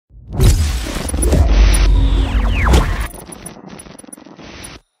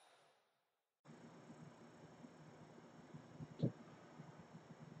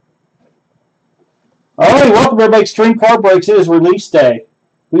everybody, Extreme Card Breaks. It is release day.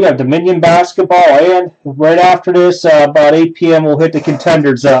 We have Dominion basketball, and right after this, about 8 p.m., we'll hit the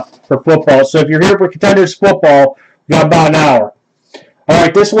Contenders up for football. So if you're here for Contenders football, we got about an hour. All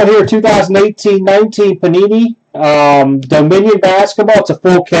right, this one here, 2018-19 Panini Dominion basketball. It's a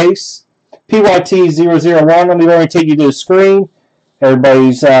full case. PYT 001. Let me go and take you to the screen.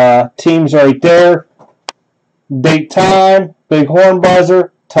 Everybody's teams right there. Date, time, big horn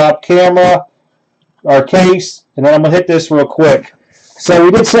buzzer, top camera, our case, and then I'm going to hit this real quick. So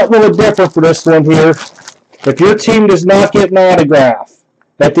we did something a little different for this one here. If your team does not get an autograph,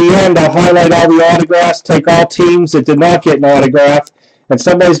 at the end I'll highlight all the autographs, take all teams that did not get an autograph, and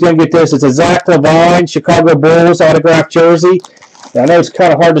somebody's going to get this. It's a Zach Levine, Chicago Bulls autograph jersey. I know it's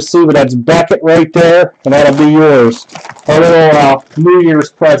kind of hard to see, but that's Beckett right there, and that'll be yours. Our little New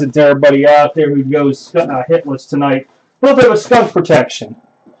Year's present to everybody out there who goes hitless tonight. A little bit of skunk protection.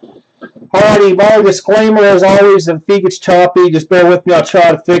 Alrighty, my disclaimer as always, if it gets choppy, just bear with me, I'll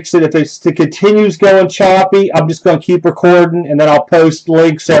try to fix it. If it continues going choppy, I'm just going to keep recording, and then I'll post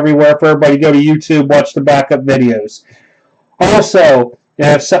links everywhere for everybody to go to YouTube, watch the backup videos. Also,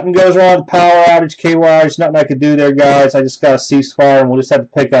 if something goes wrong, power outage, cable outage, nothing I can do there, guys. I just got a ceasefire, and we'll just have to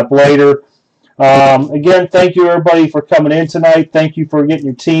pick up later. Again, thank you, everybody, for coming in tonight. Thank you for getting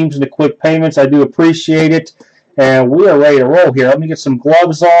your teams into quick payments. I do appreciate it. And we are ready to roll here. Let me get some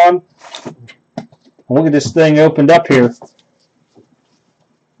gloves on. We'll get this thing opened up here.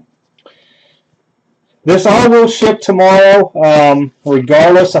 This all will ship tomorrow,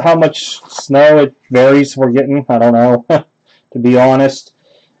 regardless of how much snow it varies we're getting. I don't know, to be honest.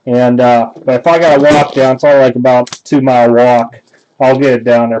 And but if I got to walk down, it's all like about a 2-mile walk. I'll get it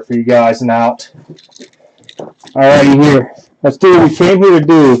down there for you guys and out. Alrighty, here. Let's do what we came here to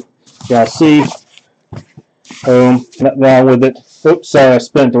do. Yeah, see. Boom. Nothing wrong with it. Oops, sorry, I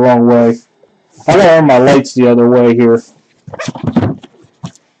spent it the wrong way. I gotta run my lights the other way here.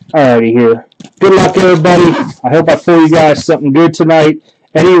 Alrighty, here. Good luck, everybody. I hope I pull you guys something good tonight.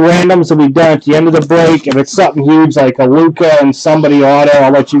 Any randoms will be done at the end of the break. If it's something huge like a Luca and somebody auto,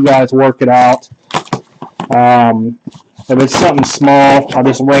 I'll let you guys work it out. If it's something small, I'll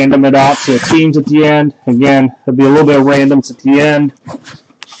just random it out to the teams at the end. Again, there'll be a little bit of randoms at the end.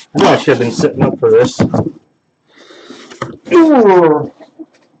 I know I should have been sitting up for this.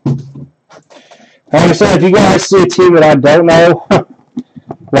 Like I said, if you guys see a team that I don't know,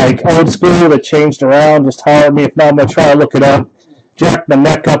 like old school that changed around, just holler at me. If not, I'm going to try to look it up. Jack my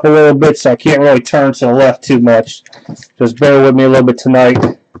neck up a little bit so I can't really turn to the left too much. Just bear with me a little bit tonight.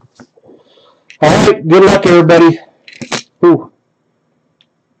 Alright, good luck, everybody. Ooh.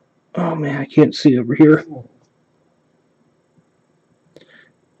 Oh, man, I can't see over here.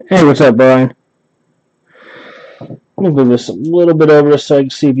 Hey, what's up, Brian? Let me move this a little bit over so I can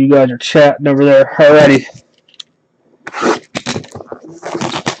see if you guys are chatting over there. Alrighty.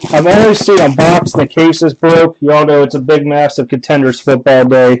 I've always seen unboxing the cases broke. Y'all know it's a big, massive Contenders football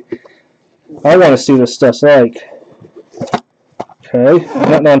day. I want to see what this stuff's like. Okay,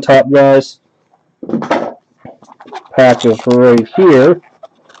 nothing on top, guys. Patches right here.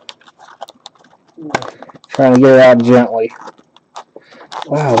 Trying to get it out gently.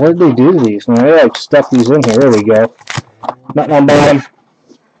 Wow, what did they do to these? Man, they like stuff these in here. There we go. Nothing on bottom.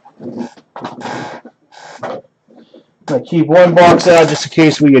 I keep one box out just in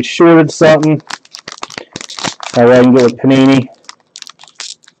case we get shorted something. Alright, I can go with Panini.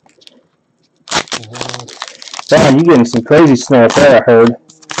 Damn, you're getting some crazy snow up there, I heard.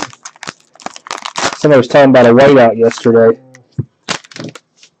 Somebody was talking about a whiteout yesterday.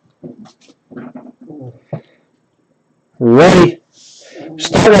 Ready.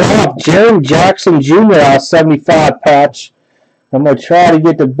 Starting off, Jaron Jackson Jr. out 75 patch. I'm going to try to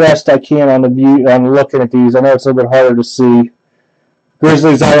get the best I can on the view on looking at these. I know it's a little bit harder to see.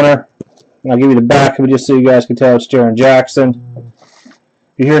 Grizzlies owner. I'll give you the back of it just so you guys can tell it's Jaron Jackson. If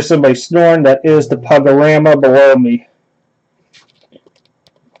you hear somebody snoring, that is the Pugorama below me.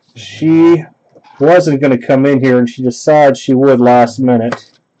 She wasn't going to come in here, and she decided she would last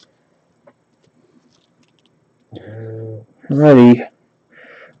minute. Ready.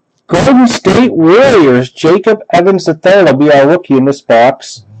 Golden State Warriors, Jacob Evans III will be our rookie in this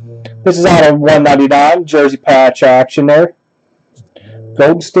box. This is out of 199, jersey patch action there.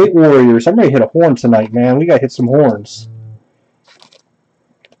 Golden State Warriors. I'm going to hit a horn tonight, man. We got to hit some horns.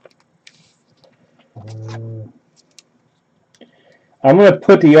 I'm going to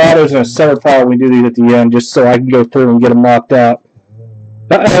put the autos in a separate pile when we do these at the end, just so I can go through and get them knocked out.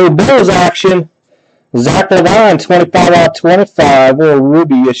 Uh-oh, Bulls action. Zach Levine, 25 out of 25. A little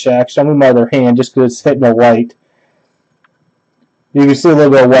ruby-ish action. I'm with my other hand just because it's hitting the light. You can see a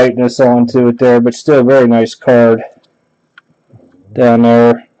little bit of whiteness onto it there, but still a very nice card. Down there,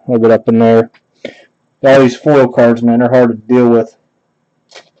 a little bit up in there. All these foil cards, man, are hard to deal with.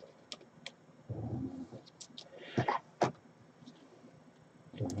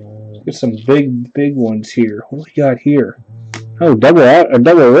 Get some big ones here. What do we got here? Oh,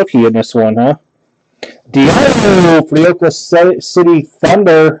 double rookie in this one, huh? Diallo for the Oklahoma City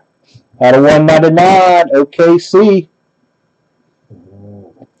Thunder out of 199. OKC.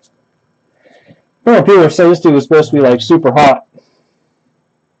 Well, people were saying this dude was supposed to be like super hot.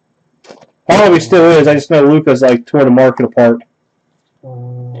 I don't know if he still is. I just know Luka's like tore the market apart.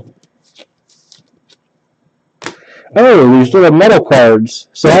 Oh, these little metal cards.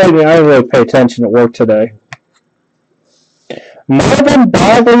 So I didn't really pay attention at work today. Marvin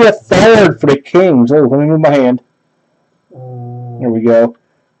Bagley a third for the Kings. Oh, let me move my hand. There we go.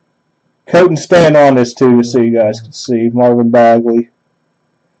 Coat and stand on this too, so you guys can see Marvin Bagley.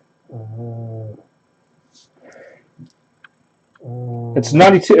 It's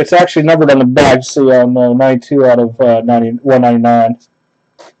 92. It's actually numbered on the back. See, 92 out of 199.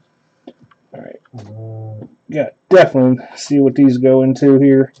 All right. Yeah, definitely see what these go into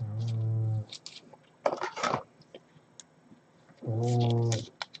here.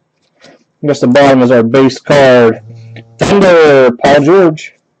 I guess the bottom is our base card. Thunder, Paul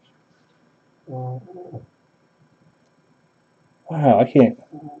George. Wow, I can't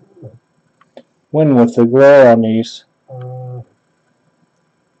win with the glare on these.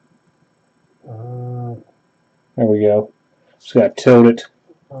 There we go. Just got to tilt it.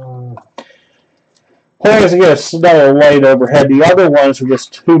 Point is to get another light overhead. The other ones were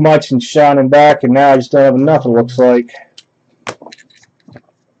just too much and shining back, and now I just don't have enough, it looks like.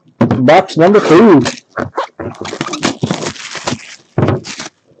 Box number 2.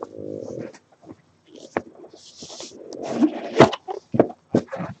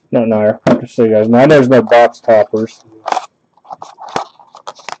 No, I have to show you guys. Now there's no box toppers.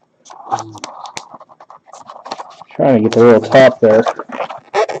 Trying to get the little top there.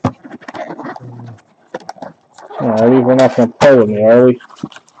 Alright, we're not going to play with me, are we?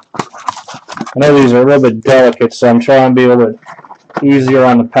 I know these are a little bit delicate, so I'm trying to be a little bit easier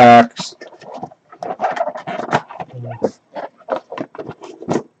on the packs.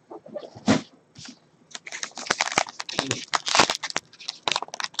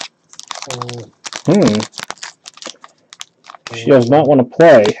 She does not want to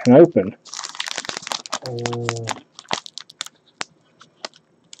play and open.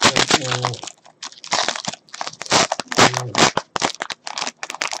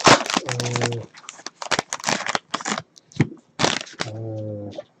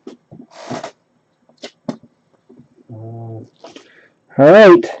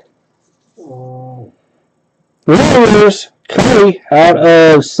 Alright. Warriors, Curry out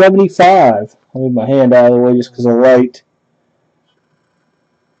of 75. I'll move my hand out of the way just because of light.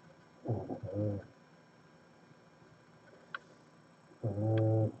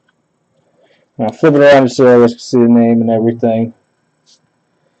 I'll flip it around so I can see the name and everything.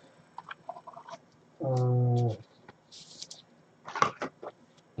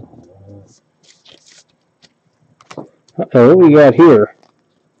 Uh-oh, what we got here?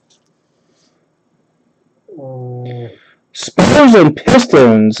 Spurs and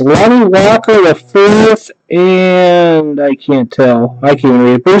Pistons. Lonnie Walker the 4th, and I can't tell. I can't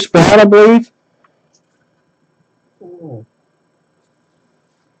read. Bruce Brown, I believe.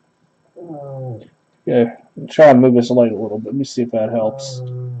 Yeah, I'll try and move this light a little bit. Let me see if that helps.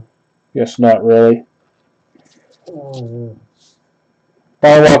 Guess not really. Lonnie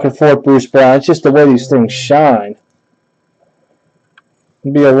Walker 4th, Bruce Brown. It's just the way these things shine.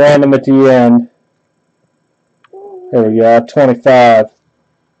 It'll be a random at the end. There we go, 25.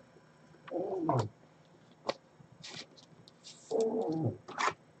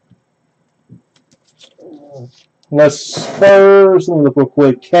 Let's Spurs. Let me look real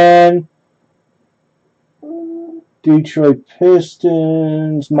quick. Ken. Detroit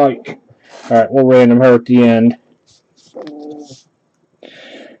Pistons. Mike. Alright, we'll random her at the end.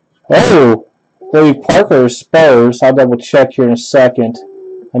 Oh! Dave Parker Spurs. I'll double check here in a second.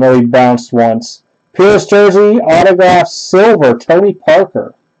 I know he bounced once. Pierce jersey, autograph, silver, Tony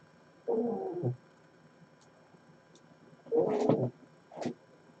Parker.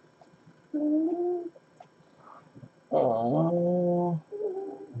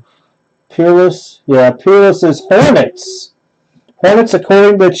 Peerless, yeah, Peerless is Hornets. Hornets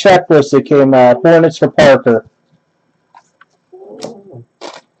according to the checklist that came out. Hornets for Parker.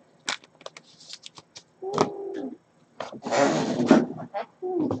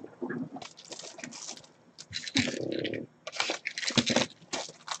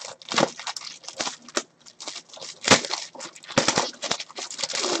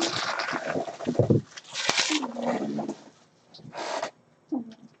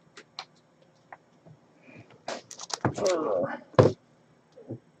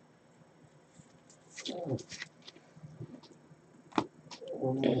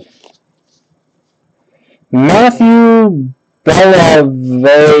 Matthew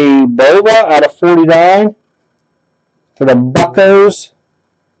Bellavova out of 49 for the Buccos.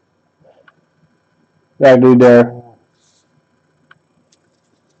 That dude there.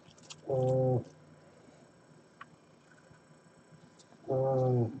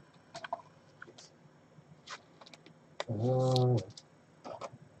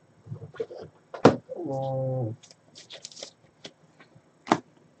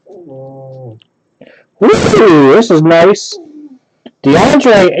 Woo! This is nice.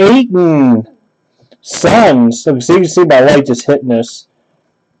 DeAndre Ayton. Suns. So you can see my light just hitting this.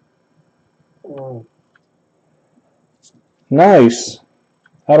 Nice.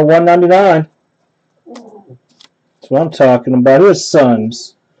 Out of 199. That's what I'm talking about. Here's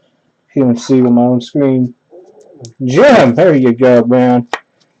Suns. You can see on my own screen. Jim, there you go, man.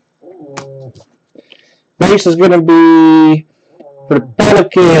 Base is going to be for the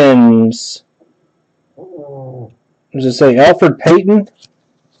Pelicans. What does it say? Alfred Payton?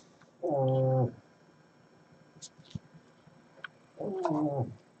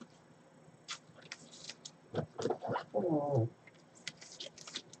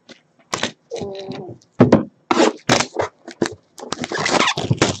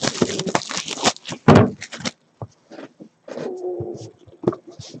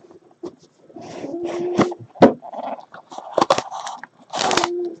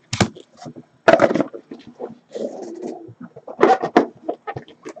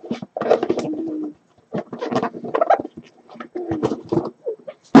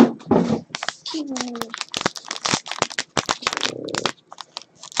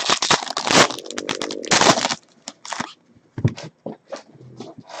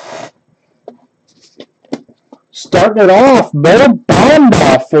 Starting it off, Bo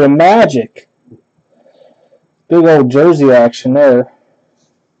Bamba for the Magic. Big old jersey action there.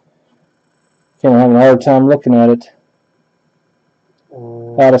 I'm having a hard time looking at it.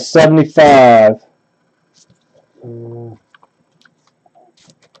 Out of 75.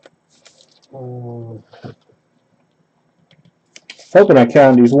 Hoping I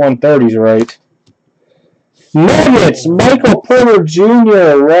counted these 130s right. Nuggets, Michael Porter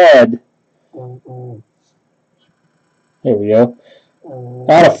Jr. red. There we go.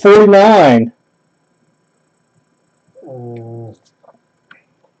 Out of 49.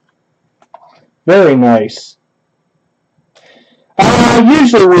 Very nice.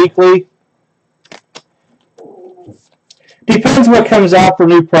 Usually weekly. Depends what comes out for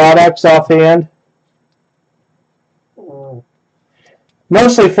new products offhand.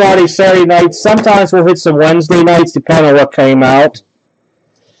 Mostly Friday, Saturday nights. Sometimes we'll hit some Wednesday nights depending on what came out.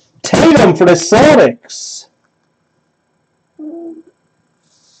 Tatum for the Celtics.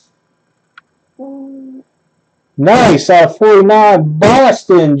 Nice, out of 49,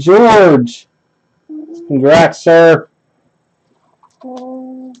 Boston, George. Congrats, sir.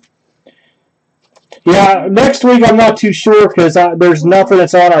 Yeah, next week I'm not too sure because there's nothing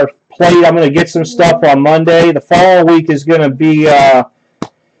that's on our plate. I'm going to get some stuff on Monday. The following week is going to be the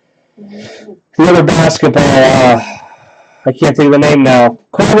other basketball. I can't think of the name now.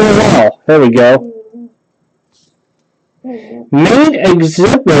 Well, there we go. Main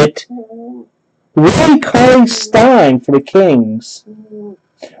exhibit. Willie Cauley-Stein for the Kings.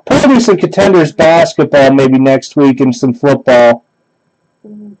 Probably some Contenders basketball maybe next week and some football.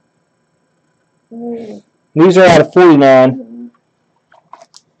 These are out of 49.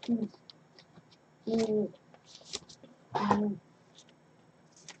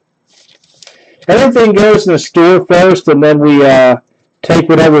 Everything goes in the store first, and then we take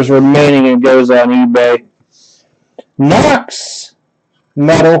whatever's remaining and goes on eBay. Knox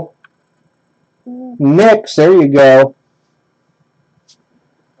metal. Knicks, there you go.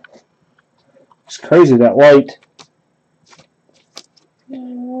 It's crazy, that light.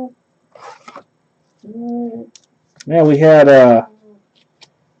 Yeah, we had, man,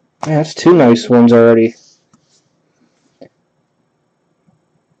 that's two nice ones already.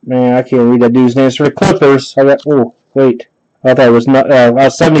 Man, I can't read that dude's name. It's for the Clippers. I got, oh, wait. I thought it was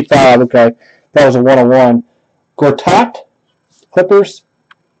not, 75, okay. That was a 101. Gortat, Clippers.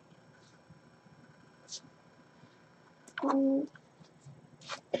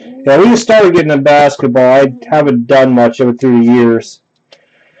 Yeah, we just started getting into basketball. I haven't done much of it through the years.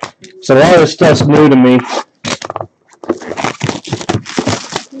 So a lot of this stuff's new to me.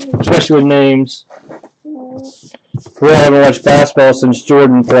 Especially with names. We haven't watched basketball since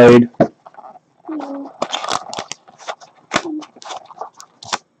Jordan played.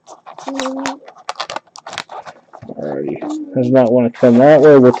 Alrighty. Does not want to come that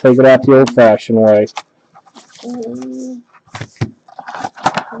way. We'll take it out the old-fashioned way.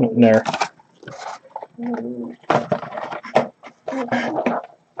 There.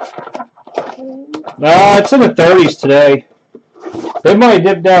 It's in the 30s today. It might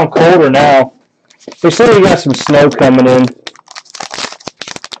dip down colder now. They say we got some snow coming in.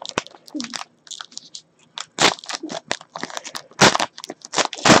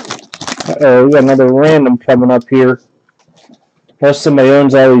 Uh-oh, we got another random coming up here. Unless somebody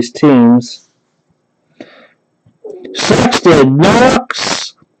owns all these teams. Sexton,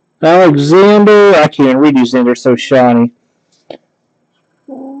 Knox, Alexander. I can't read these names, they're so shiny.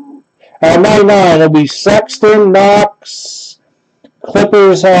 99 will be Sexton, Knox.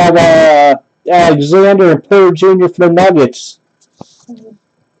 Clippers have Alexander and Porter Jr. for the Nuggets.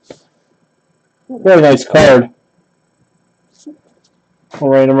 Very nice card. We'll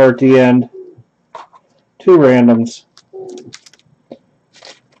write them at the end. 2 randoms.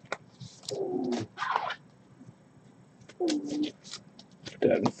 Put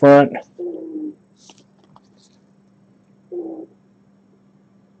that in front.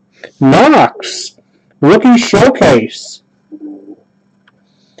 Knox, Rookie Showcase.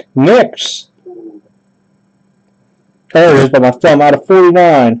 Knicks. There it is by my thumb, out of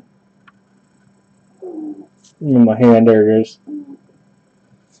 49. In my hand, there it is.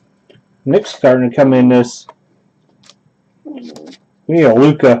 Knicks starting to come in this. We need a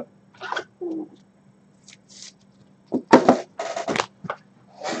Luka.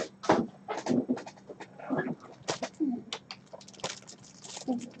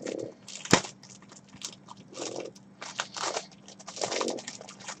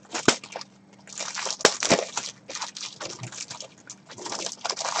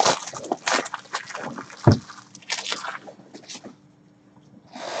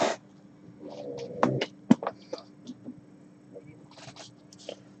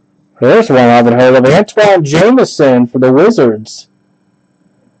 There's one I haven't heard of. Antoine Jameson for the Wizards.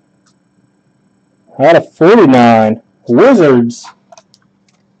 Out of 49. Wizards.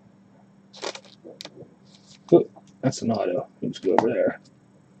 Ooh, that's an auto. Let's go over there.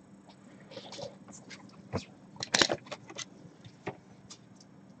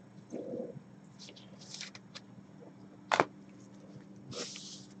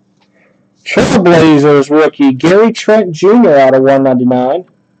 Trailblazers rookie Gary Trent Jr. out of 199.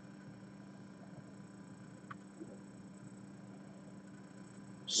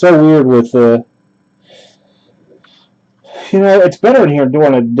 So weird with it's better in here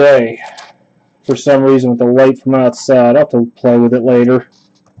during the day for some reason with the light from outside. I'll have to play with it later.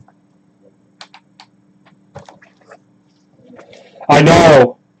 I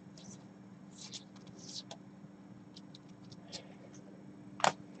know.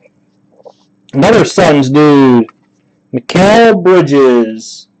 Another Suns dude. Mikal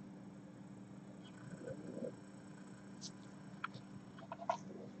Bridges.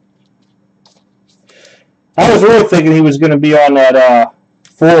 I was really thinking he was going to be on that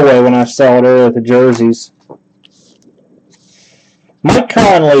 4-way when I saw it earlier with the jerseys. Mike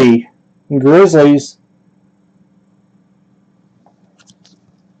Conley, Grizzlies.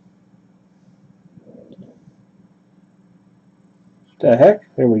 What the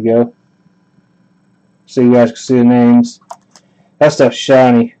heck? There we go. So you guys can see the names. That stuff's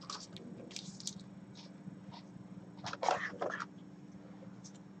shiny.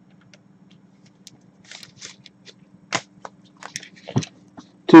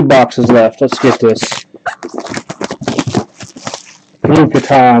 Two boxes left. Let's get this. Luka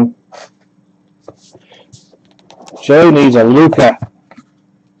time. Joe needs a Luka.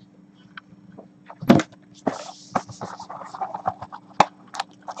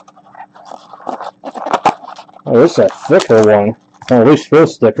 Oh, this is a thicker one. Or at least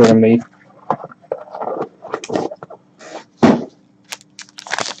feels thicker than me.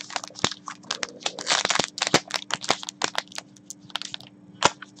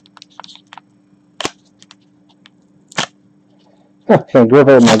 Can't grip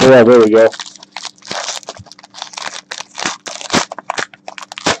it with my glove. There we go.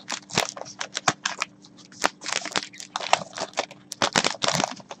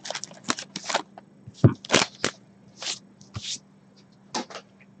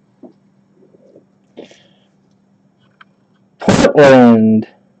 Portland.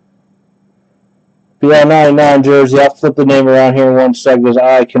 BL99 jersey. I'll flip the name around here in 1 second because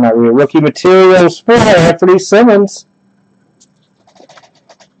I cannot read it. Rookie materials for Anthony Simmons.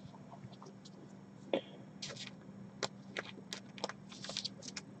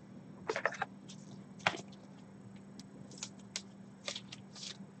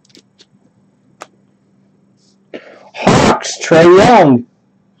 Trae Young.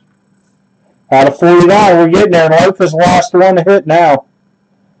 Out of 49, we're getting there. Life is the last one to hit now.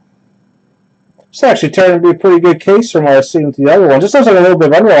 This actually turned out to be a pretty good case from what I've seen with the other one. Just looks like a little bit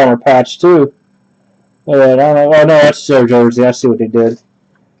of Under Armour patch, too. I don't know. Oh, no, that's their jersey. I see what they did.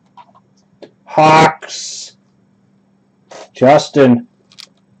 Hawks. Justin.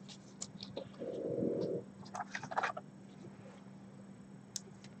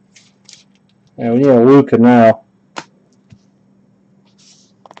 Yeah, we need a Luka now.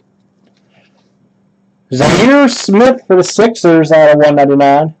 Zaire Smith for the Sixers out of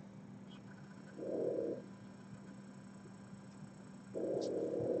 199.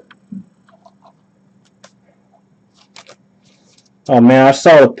 Oh man, I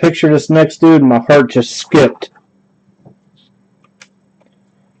saw the picture of this next dude and my heart just skipped.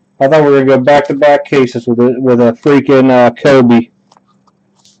 I thought we were going to go back-to-back cases with a freaking Kobe.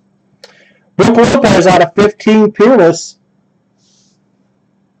 Brook Lopez out of 15 Peerless.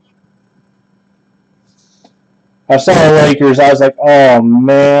 I saw the Lakers. I was like, oh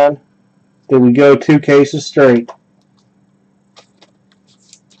man, did we go 2 cases straight?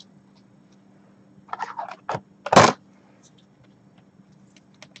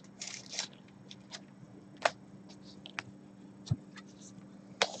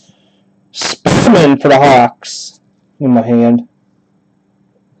 For the Hawks in my hand.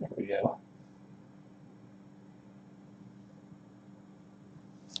 There we go.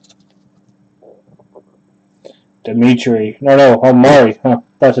 Dimitri. No, Omari. Huh,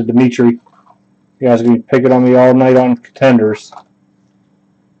 that's a Dimitri. You guys are going to be picking on me all night on contenders.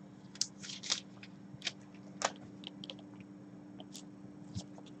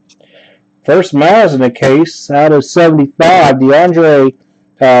 First Mavs in the case out of 75. DeAndre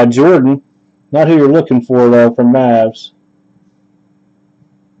Jordan. Not who you're looking for, though, from Mavs.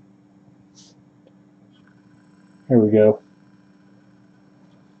 Here we go.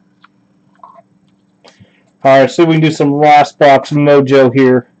 All right, see if we can do some last box mojo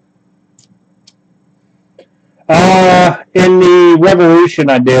here. In the Revolution,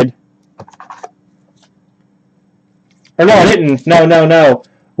 I did. Or no, I didn't. No.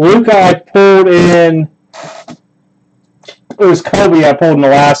 Luka, I pulled in. It was Kobe I pulled in the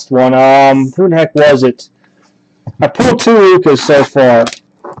last one. Who the heck was it? I pulled 2 Lukas so far.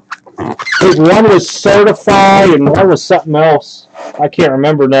 I think one was certified and one was something else. I can't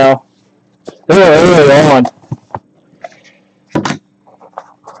remember now. They were early on.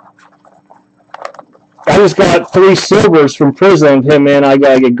 I just got 3 silvers from Prism of him, man. I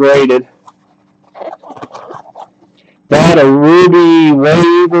gotta get graded. Got a Ruby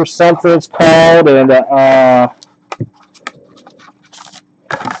Wave or something it's called, and I'm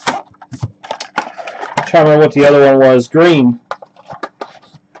trying to remember what the other one was. Green.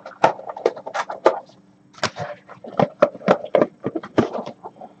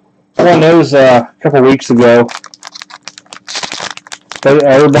 I won those a couple weeks ago.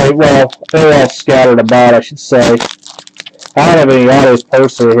 Everybody, well, they were all scattered about, I should say. I don't have any autos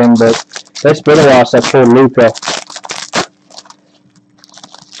posted of him, but it's been a while since I pulled Luka.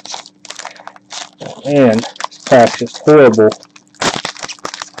 Man, this pack's just horrible.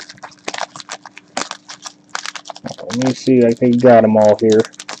 Let me see, I think I got them all here.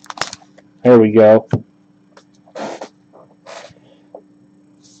 There we go.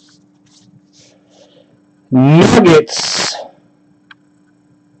 Nuggets.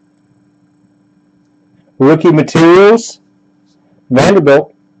 Rookie materials.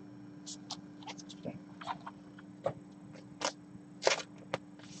 Vanderbilt.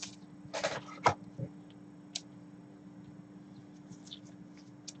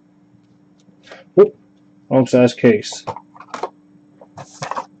 Whoop. Wrong size case.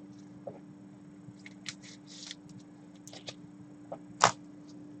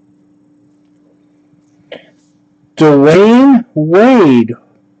 Dwayne Wade.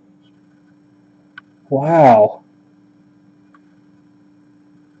 Wow.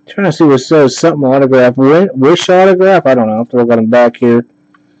 Trying to see what it says. Something autograph. Wish autograph? I don't know. I have to look at him back here.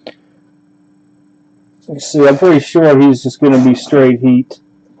 Let's see. I'm pretty sure he's just going to be straight heat.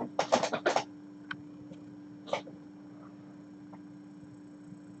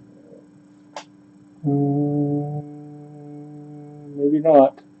 Maybe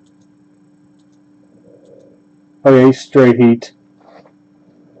not. Oh yeah, he's straight heat.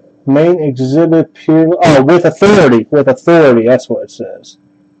 Main exhibit pure. Oh, with authority. With authority. That's what it says.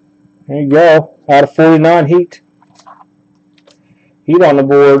 There you go. Out of 49 heat. Heat on the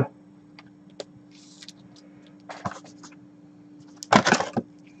board.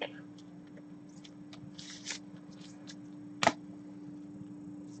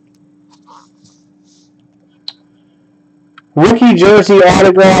 Rookie jersey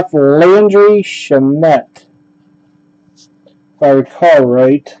autograph, Landry Shamet. If I recall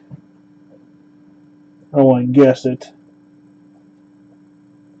right. I don't want to guess it.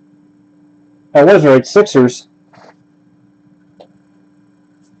 I was right. Sixers.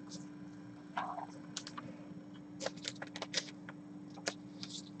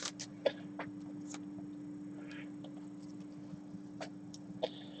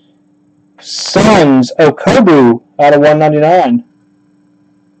 Suns, Okobu out of 199.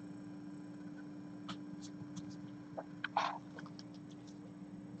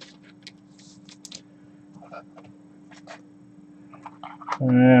 I'm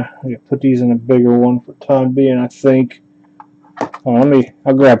gonna put these in a bigger one for time being, I think.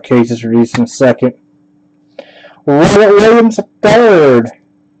 I'll grab cases for these in a second. Robert Williams, third.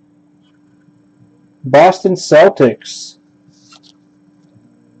 Boston Celtics.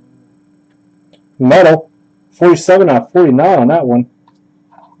 Metal, 47 out of 49 on that one.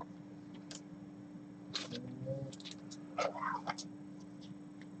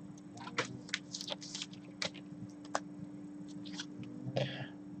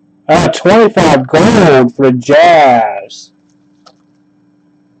 Out of 25 gold for the Jazz.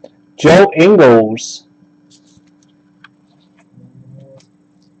 Joe Ingles.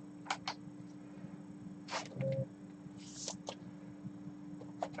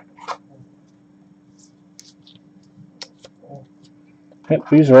 Yep,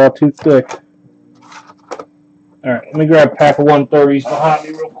 these are all too thick. Alright, let me grab a pack of 130s behind me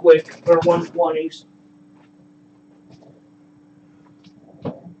real quick. Or 120s.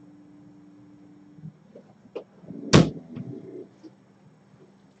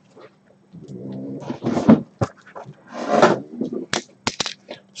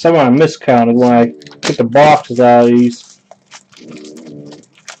 Somehow I miscounted when I took the boxes out of these.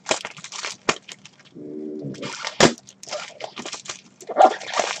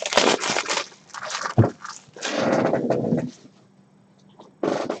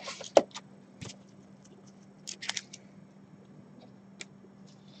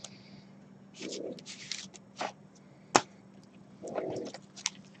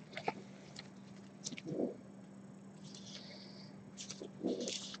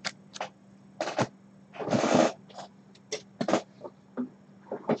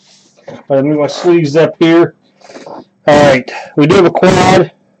 Let me move my sleeves up here. Alright, we do have a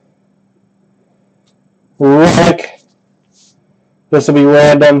quad. Relic. This will be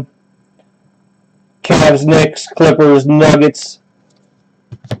random. Cavs, Knicks, Clippers, Nuggets.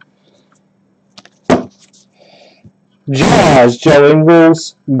 Jazz, Joe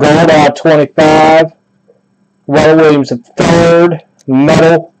Ingles. Gold out 25. Robert Williams at third.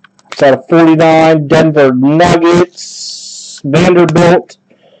 Metal. It's out of 49. Denver Nuggets. Vanderbilt.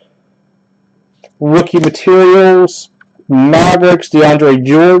 Rookie materials, Mavericks, DeAndre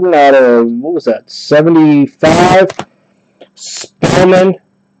Jordan out of, what was that, 75. Spellman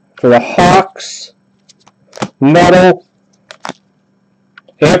for the Hawks. Metal.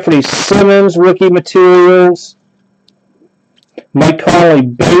 Anthony Simmons, rookie materials. Mike Conley,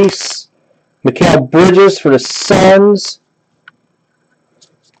 base. Mikal Bridges for the Suns.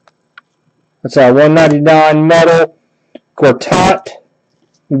 That's our 199 metal. Gortat,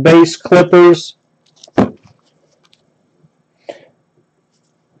 base, Clippers.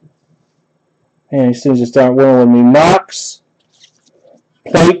 And these things just aren't winning with me. Knox,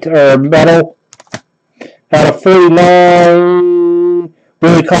 plate or metal, out of 49.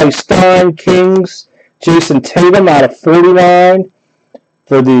 Willie Cauley-Stein, Kings. Jason Tatum out of 49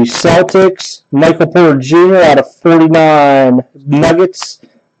 for the Celtics. Michael Porter Jr. out of 49 Nuggets.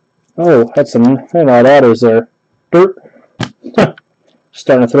 Oh, that's some odd autos there. Dirt.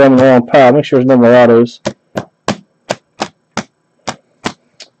 Starting to throw them in the wrong pile. Make sure there's no more autos.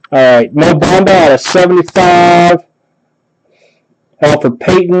 Alright, Mo Bamba out of 75. Alfred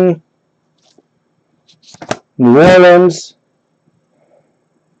Payton. New Orleans.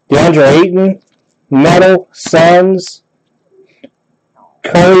 DeAndre Ayton. Metal. Suns.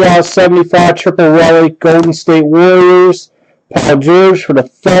 Curry out of 75. Triple Relic. Golden State Warriors. Paul George for the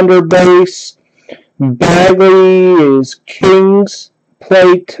Thunder base. Bagley is Kings.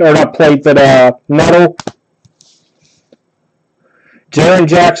 Plate, or not plate, but metal. Jaren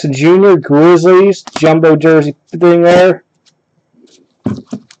Jackson Jr., Grizzlies, jumbo jersey thing there.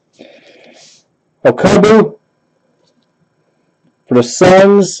 Okobu for the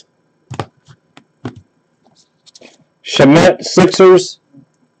Suns. Shamet, Sixers.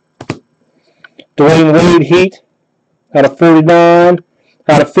 Dwayne Wade, Heat, out of 49.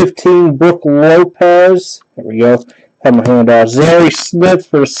 Out of 15, Brook Lopez. There we go. Have my hand out. Zary Smith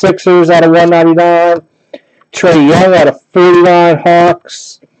for the Sixers, out of 199. Trae Young out of 49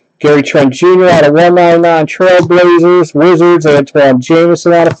 Hawks. Gary Trent Jr. out of 199 Trailblazers. Wizards, Antoine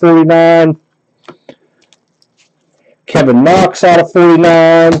Jameson out of 49. Kevin Knox out of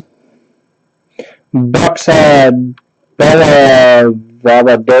 49. Bucks had Bella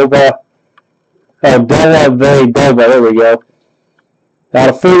Dova. Oh, Della Dova. There we go. Out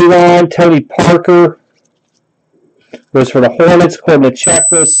of 49, Tony Parker was for the Hornets, according to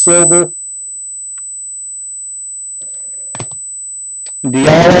Checklist, silver.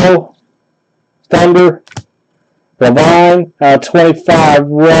 Diallo, Thunder. Levine, out of 25,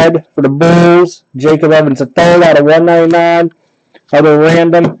 red for the Bulls. Jacob Evans, a third out of 199. Other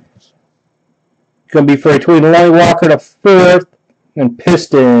random. Going to be for between Lonnie Walker to fourth. And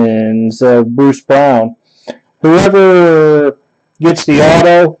Pistons, Bruce Brown. Whoever gets the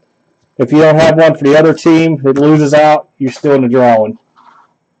auto, if you don't have one for the other team, it loses out, you're still in the drawing.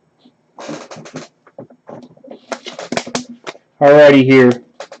 Alrighty here.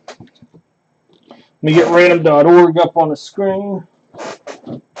 Let me get random.org up on the screen.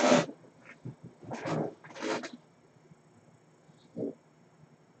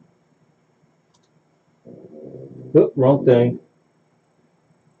 Oop, wrong thing.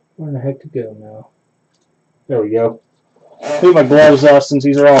 Where in the heck to go now? There we go. Put my gloves off since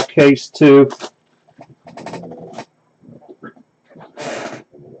these are all cased too.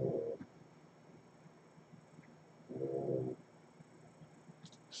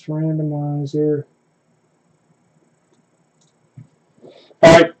 Let's randomizer.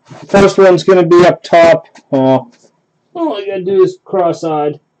 Alright, first one's going to be up top. All I got to do is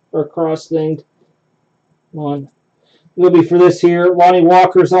cross-eyed or cross-thinged. One. It'll be for this here. Lonnie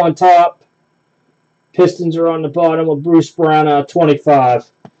Walker's on top. Pistons are on the bottom with Bruce Brown out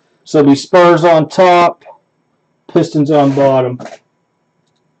 25. So it'll be Spurs on top, Pistons on bottom.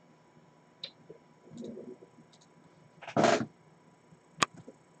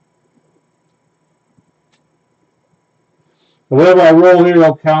 Whatever I roll here,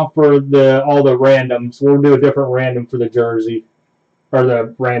 I'll count for all the randoms. We'll do a different random for the jersey. Or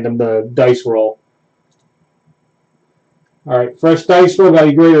the dice roll. Alright, fresh dice roll, got to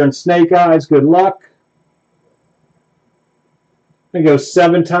be greater than snake eyes. Good luck. It goes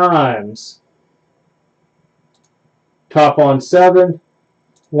 7 times. Top on 7.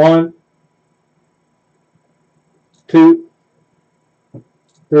 1, 2,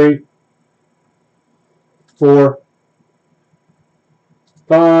 3, 4,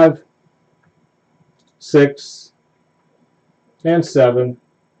 5, 6, and 7.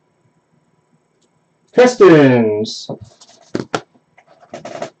 Pistons.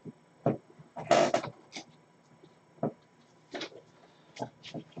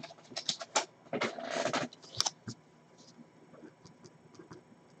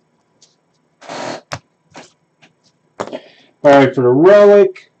 All right, for the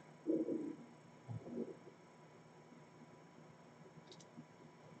relic,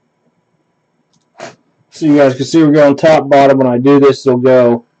 so you guys can see we're going top, bottom. When I do this, it'll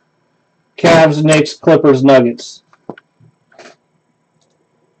go Cavs, Knicks, Clippers, Nuggets.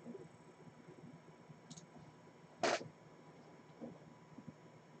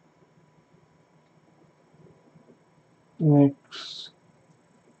 Knicks,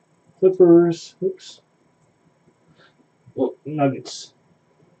 Clippers, oops. Oh, Nuggets.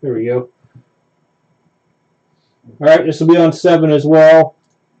 There we go. All right, this will be on 7 as well.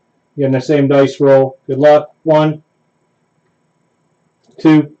 Getting the same dice roll. Good luck. 1,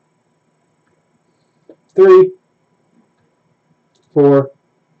 2, 3, 4,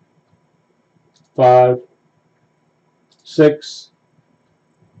 5, 6,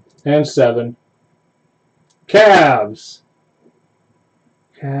 and 7. Cavs.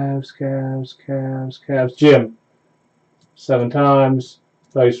 Cavs. Jim. 7 times.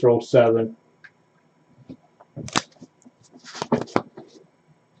 Dice roll 7.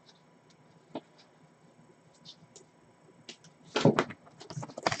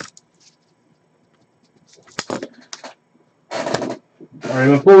 Alright, I'm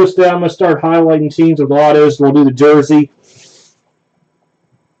going to pull this down. I'm going to start highlighting teams with autos. We'll do the jersey.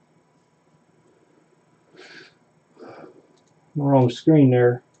 Wrong screen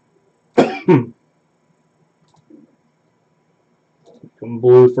there. I'm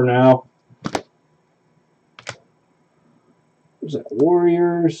blue for now. Who's that?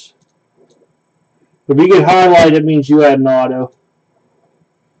 Warriors. If you get highlighted, it means you had an auto.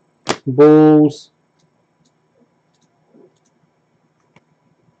 Bulls.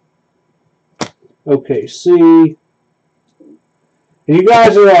 OKC. And you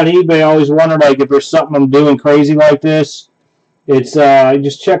guys are on eBay. I always wonder, like, if there's something I'm doing crazy like this. It's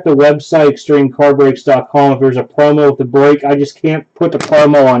just check the website extremecardbreaks.com. If there's a promo with the break, I just can't put the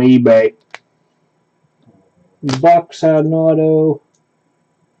promo on eBay. Bucks had an auto.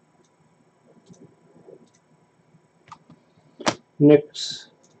 Knicks.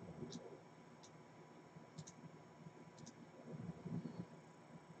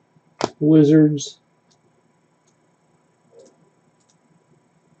 Wizards.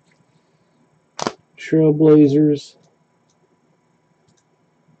 Trailblazers.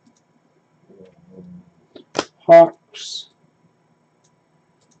 Hawks.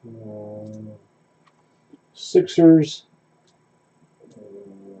 Sixers.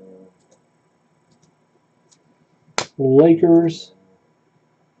 Lakers.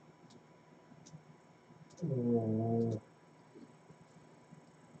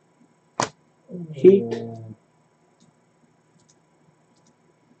 Heat.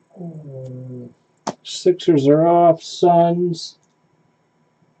 Sixers are off. Suns.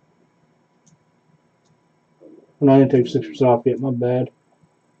 No, I didn't take Sixers off yet. My bad.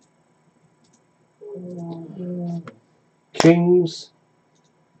 Kings.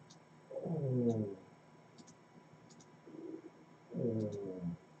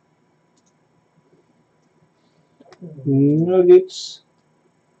 Nuggets.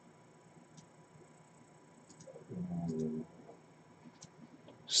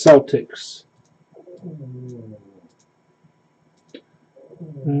 Celtics.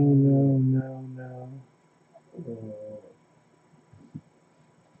 No.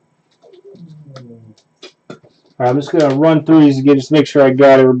 All right, I'm just going to run through these again, just make sure I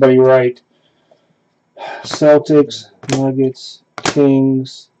got everybody right. Celtics, Nuggets,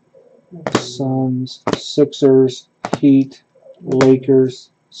 Kings, Suns, Sixers, Heat,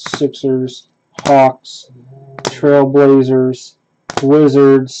 Lakers, Sixers, Hawks, Trailblazers,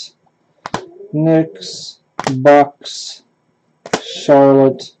 Wizards, Knicks, Bucks,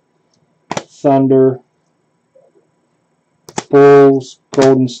 Charlotte, Thunder, Bulls,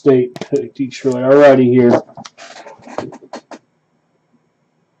 Golden State, Detroit. Alrighty here.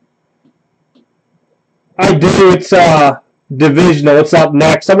 I do. It's divisional. What's up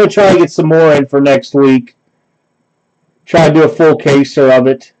next? I'm gonna try to get some more in for next week. Try to do a full caser of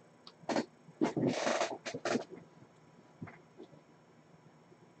it.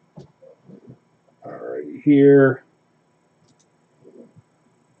 Alright, here.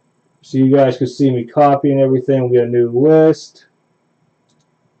 So you guys can see me copying everything. We got a new list.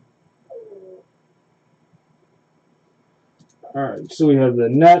 Alright, so we have the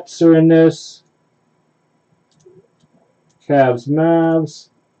Nets are in this. Cavs, Mavs.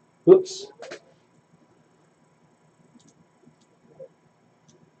 Oops.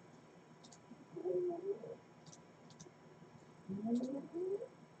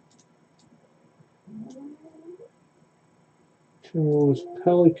 Timberwolves,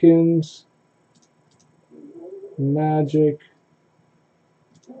 Pelicans, Magic,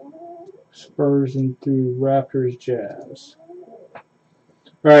 Spurs, and through Raptors, Jazz.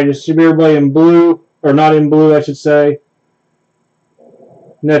 Alright, just should be everybody in blue, or not in blue, I should say.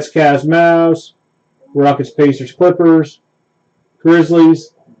 Nets, Cavs, Mavs, Rockets, Pacers, Clippers,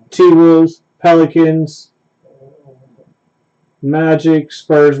 Grizzlies, T-Wolves, Pelicans, Magic,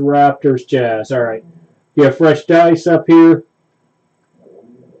 Spurs, Raptors, Jazz. Alright. You have fresh dice up here.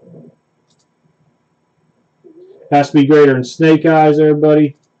 Has to be greater than Snake Eyes,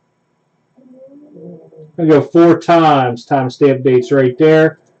 everybody. I'm going to go 4 times. Timestamp dates right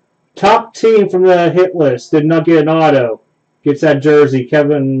there. Top team from the hit list. Did not get an auto. Gets that jersey.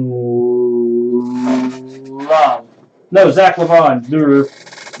 Kevin Love. No, Zach Levine.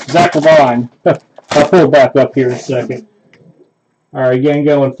 Zach Levine. I'll pull it back up here in a second. Alright, again,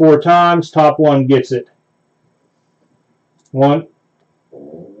 going 4 times. Top one gets it. 1,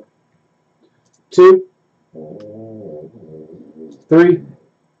 2, 3,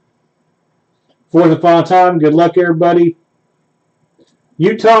 4 the final time. Good luck, everybody.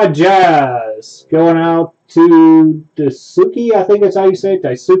 Utah Jazz going out to Daisuke, I think that's how you say it.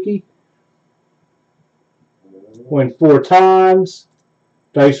 Daisuke. Went 4 times.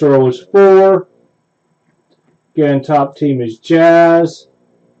 Dice roll was 4. Again, top team is Jazz.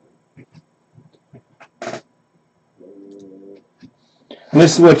 And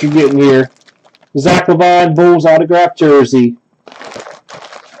this is what you're getting here. Zach Levine, Bulls autographed jersey.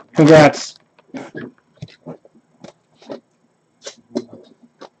 Congrats.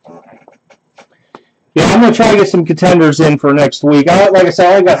 Yeah, I'm going to try to get some contenders in for next week. Like I said,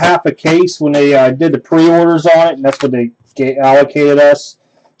 I only got half a case when they did the pre-orders on it, and that's what they allocated us.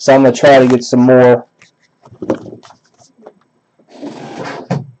 So I'm going to try to get some more.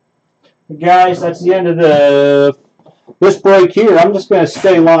 Guys, that's the end of this break here. I'm just going to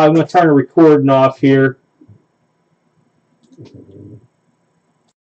stay live. I'm going to turn the recording off here.